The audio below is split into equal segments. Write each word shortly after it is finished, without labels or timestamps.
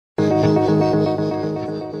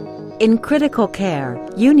In critical care,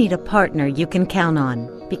 you need a partner you can count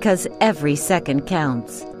on because every second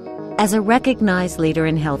counts. As a recognized leader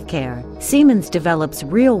in healthcare, Siemens develops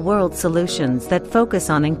real-world solutions that focus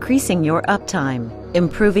on increasing your uptime,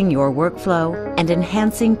 improving your workflow, and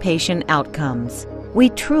enhancing patient outcomes. We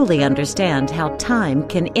truly understand how time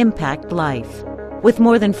can impact life. With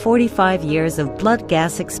more than 45 years of blood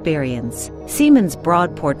gas experience, Siemens'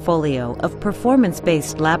 broad portfolio of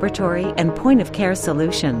performance-based laboratory and point-of-care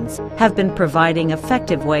solutions have been providing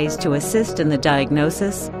effective ways to assist in the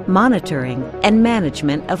diagnosis, monitoring, and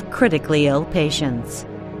management of critically ill patients.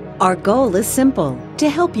 Our goal is simple: to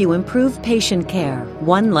help you improve patient care,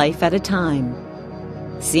 one life at a time.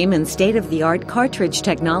 Siemens' state-of-the-art cartridge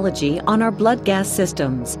technology on our blood gas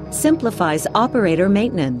systems simplifies operator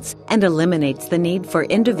maintenance and eliminates the need for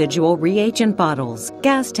individual reagent bottles,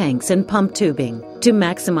 gas tanks, and pump tubing to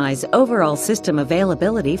maximize overall system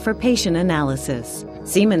availability for patient analysis.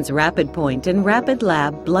 Siemens Rapid Point and Rapid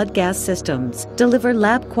Lab blood gas systems deliver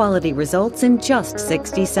lab-quality results in just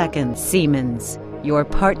 60 seconds. Siemens, your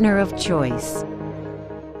partner of choice.